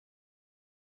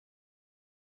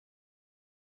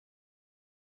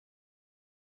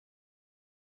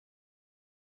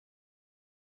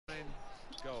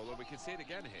Goal, and we can see it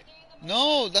again here.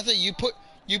 No, that's it. You put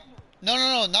you. No,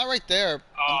 no, no, not right there.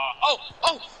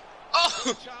 Oh!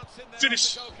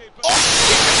 Finish. Oh!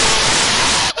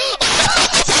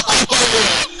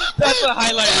 That's a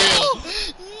highlight reel.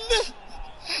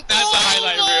 That's a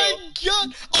highlight reel.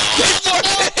 God. Oh,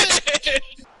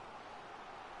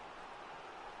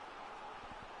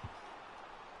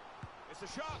 It's a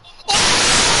shot.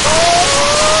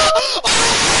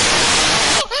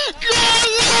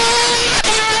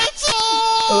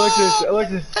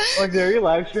 Alexis, are you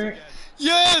live streaming?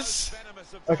 Yes!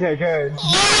 Okay, good.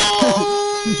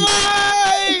 Oh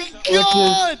my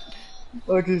God!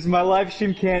 Alexis, my live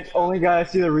stream can't only gotta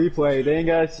see the replay. They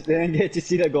didn't get to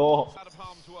see the goal. Out of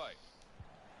harm's way.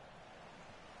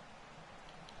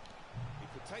 He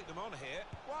could take them on here.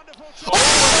 Wonderful shot.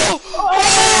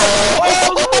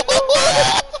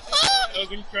 That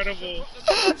was incredible.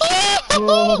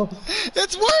 Oh.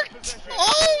 It's worked!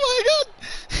 Oh my God!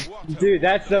 Dude,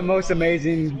 that's the most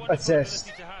amazing assist.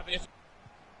 So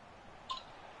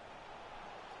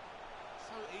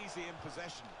easy in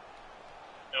possession.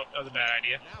 Nope, that was a bad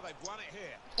idea. Now they've won it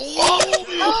here.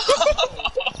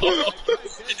 Oh!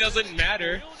 It doesn't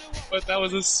matter, but that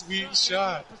was a sweet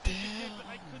shot.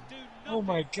 Oh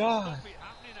my God.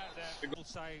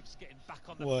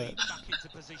 What?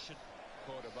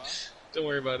 Don't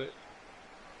worry about it.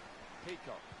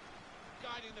 Peacock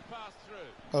guiding the pass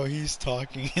through. Oh, he's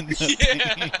talking in the Yeah.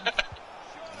 thing.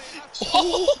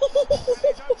 Oh!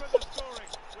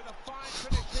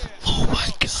 Oh my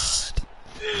God!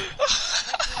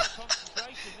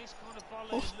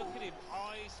 Look at him,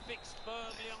 eyes fixed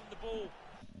firmly on the ball.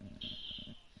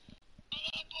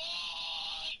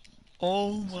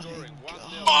 Oh my Scoring God!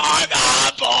 1-0. On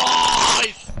the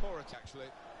boys! Poor it, actually.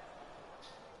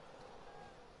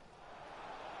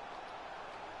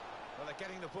 Well, they're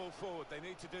getting the ball forward. They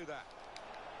need to do that.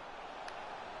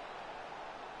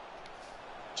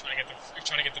 You're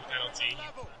trying to get the penalty.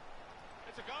 Level.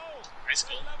 It's a goal. Nice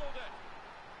goal. Leveled it.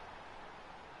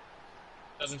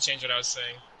 Doesn't change what I was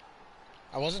saying.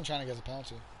 I wasn't trying to get the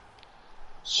penalty.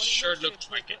 Sure looked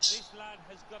like it. This lad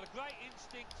has got a great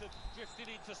instinct of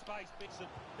drifting into space.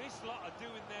 This lot are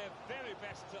doing their very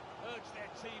best to urge their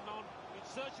team on in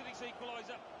search of this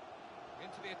equaliser.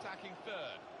 Into the attacking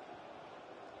third.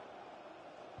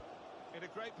 In a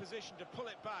great position to pull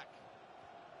it back.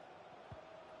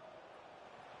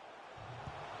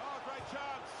 Oh, great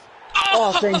chance.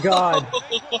 Oh, thank God.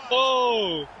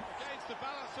 Oh! Against the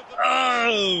balance of the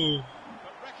Oh!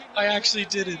 but I actually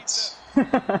did it.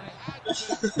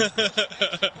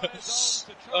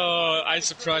 Oh, I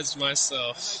surprised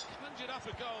myself.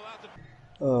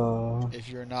 Oh, If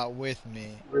you're not with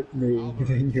me, with me,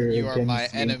 then you're you are against my me.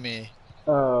 enemy.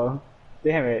 Oh,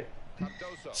 damn it.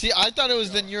 See, I thought it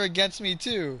was then you're against me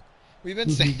too. We've been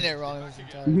saying it wrong this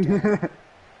entire time.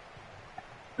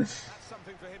 That's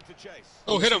something for him to chase.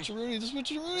 Oh, hit him! Switcheroonie, the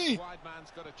switcheroonie! Wide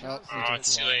man's got a Oh, chance. Oh,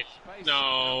 it's too late.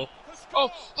 No.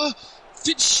 Oh,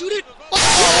 did shoot it! Oh,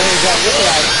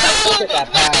 look at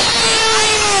that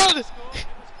pass.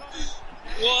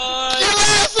 What?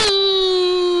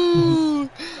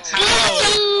 How?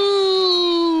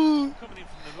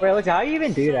 Wait, look, how do you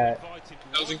even do that?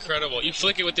 That was incredible. You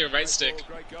flick it with your right stick.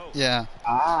 Yeah.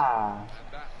 Ah,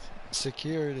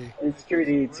 Security.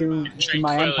 insecurity to my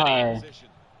Tranquility. empire.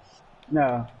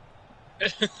 No.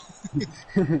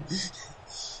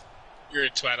 You're a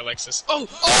twat, Alexis. Oh!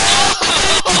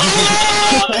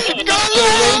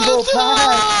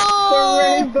 The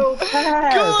rainbow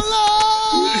pass!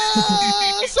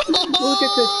 Look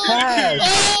at this pass!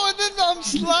 Oh, and then I'm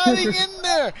sliding in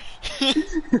there!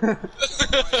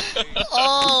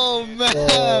 Oh,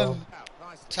 man!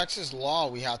 Texas law,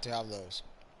 we have to have those.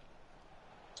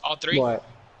 All three? What?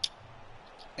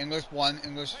 English 1,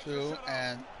 English 2,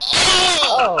 and...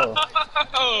 Oh!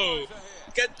 Oh!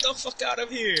 Get the fuck out of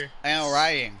here! And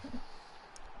writing.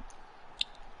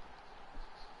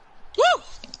 Woo!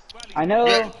 I know.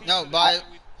 Yeah, no, but...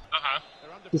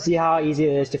 You see how easy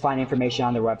it is to find information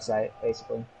on their website,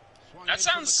 basically. That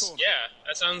sounds, yeah,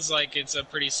 that sounds like it's a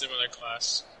pretty similar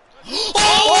class. Where's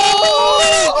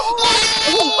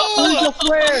the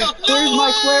flare? Where's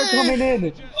my flare coming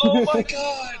in? Oh my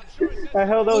God! I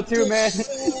held O2, man.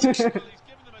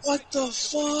 What the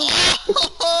fuck?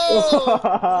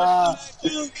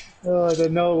 Oh, the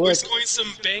no We're look. scoring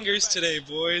some bangers today,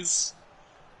 boys.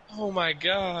 Oh my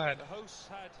God.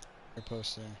 They're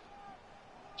posting.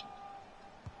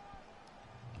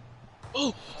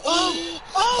 Oh! Oh!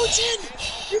 Oh! It's in!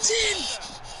 It's in!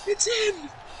 It's in!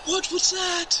 What was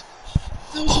that?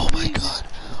 That was Oh my God!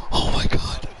 Oh my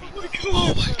God! Oh my God!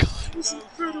 Oh my God! That was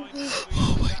incredible!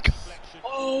 Oh my God!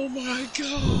 Oh my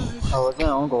god! Oh, was that an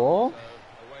own goal?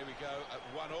 Away we go at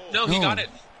 1-1. No, he No. got it.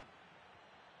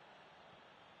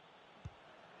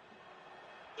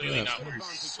 Clearly Yeah, not.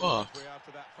 fuck.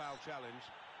 After that foul challenge.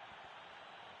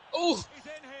 Oh! He's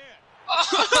in here.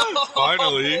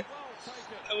 Finally! Well taken.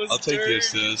 That was I'll take the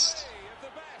assist. Of the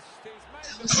best. He's made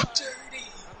That the was save. dirty!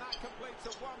 And that completes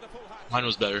a wonderful hat. Mine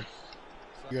was better.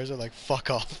 You guys are like, fuck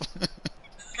off.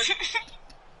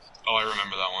 Oh, I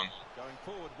remember that one. Going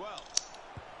forward well.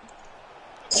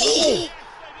 Oh!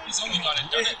 He's only got it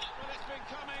done it.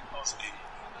 Well, it's been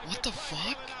coming. What the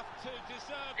fuck?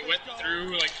 It went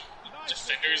through like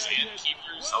defenders and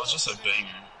keepers. That was just a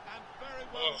banger.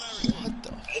 What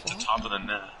the Hit the fuck? top of the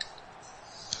net.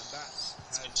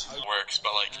 It works,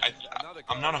 but like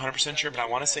I'm not 100% sure, but I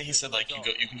want to say he said like you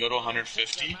can go to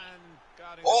 150.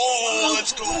 Oh,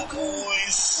 let's go,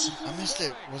 boys! I missed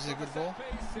it. Was it a good goal?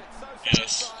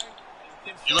 Yes.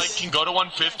 You like can go to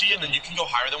 150 and then you can go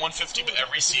higher than 150, but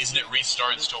every season it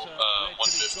restarts to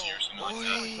 150 or something like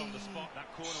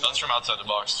that. That's from outside the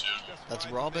box too. That's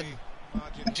Robin. I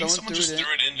think someone just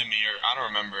threw it into me, or I don't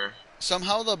remember.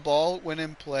 Somehow the ball went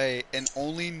in play, and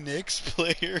only Nick's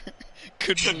player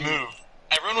could move.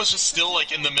 Everyone was just still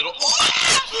like in the middle.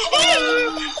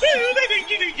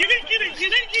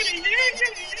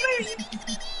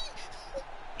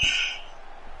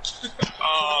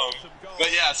 But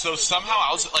yeah, so somehow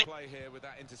I was like. Play here with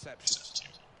that interception.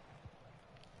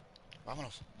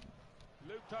 Vámonos.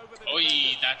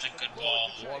 Oi, that's a good ball.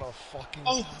 What a fucking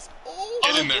Oh. pass.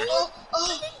 Get in there.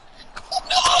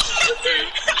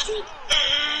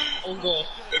 Own goal.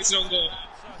 It's an own goal.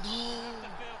 No.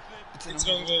 It's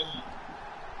an own goal.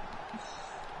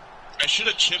 I should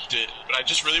have chipped it, but I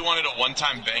just really wanted a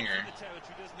one-time banger.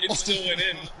 It still went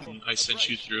in. I sent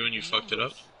you through and you fucked it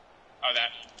up. Oh,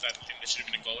 that thing that should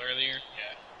have been a goal earlier.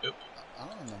 Yeah. Yep. I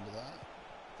don't remember that.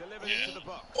 Delivered Yeah. into the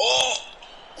box. Oh!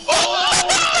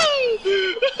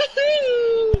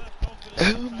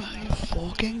 Oh my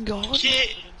fucking god.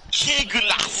 Que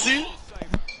golaço!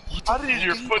 How did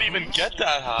your foot even get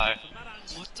that high?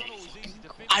 What the fucking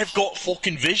I've got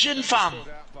fucking vision, fam! Out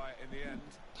by it in the end.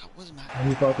 That was mad.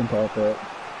 He fucking caught it.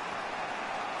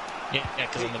 Yeah,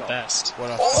 because I'm the best.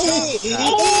 What a Oh!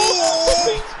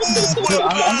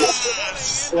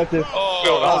 What the? Oh,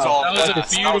 that was all That was a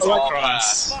pass. beautiful all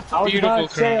cross. I was Beautiful about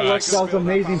to say, look, cross. that was an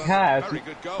amazing pass. Very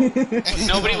good goal.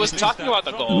 Nobody was talking about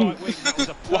the goal.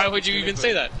 Why would you even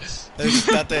say that?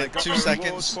 That the 2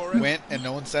 seconds went and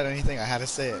no one said anything. I had to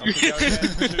say it.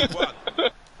 2-1.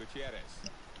 Gutierrez.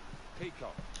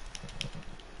 Peacock.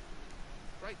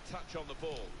 Great touch on the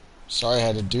ball. Sorry I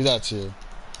had to do that to you.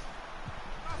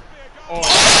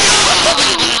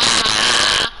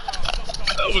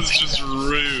 That was just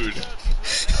rude.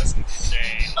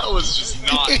 That was just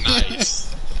not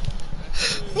nice.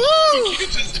 Woo! You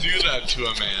can't just do that to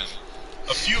a man.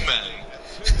 A few men.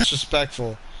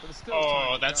 Disrespectful. But still Oh,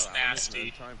 time to that's go.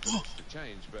 nasty. Time for this to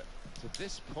change, but to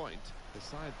this point, the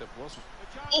side that wasn't.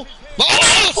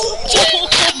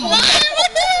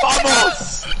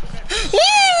 Vamos!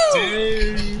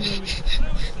 Dude,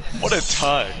 What a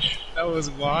touch. that was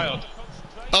wild.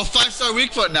 Oh, 5-star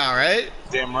weak foot now, right?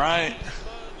 Damn right.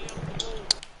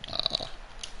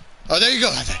 Oh, there you go.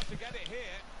 To get it here.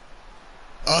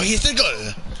 Oh, he's the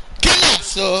goal.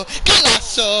 Golazo!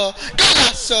 Golazo!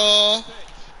 Golazo!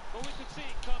 Well, we could see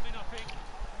it coming, I think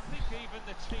even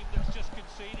the team that's just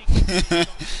conceding, they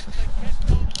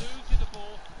kept on losing the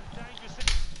ball. Dangerous.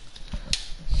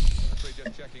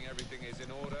 Just checking everything is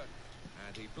in order,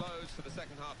 and he blows for the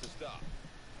second half to start.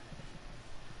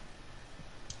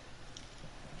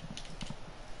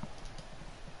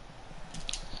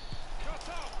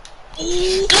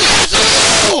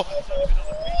 Golazo!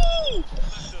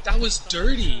 That was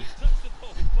dirty.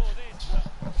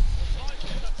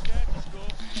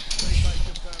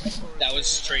 That was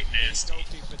straight nasty.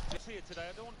 Here today.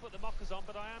 I don't want to put the mockers on,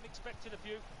 but I am expecting a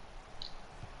few.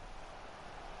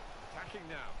 Attacking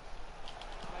now.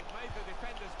 They've made the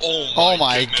defenders. Oh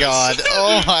my god.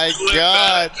 Oh my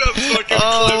god.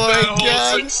 Oh my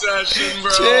god. Succession,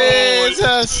 bro.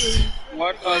 Jesus.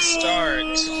 What a start.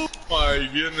 Oh my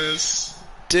goodness.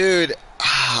 Dude,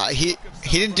 he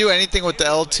didn't do anything with the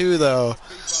L2 though.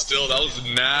 Still, that was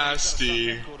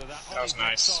nasty. That was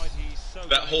nice.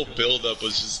 That whole build-up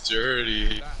was just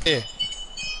dirty. Hey.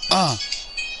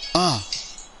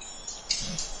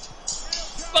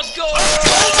 Let's go!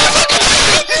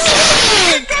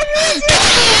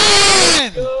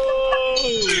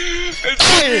 It's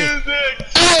music!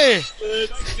 Hey!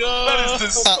 Let's go! That is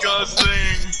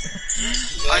disgusting.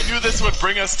 I knew this would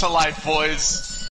bring us to life, boys.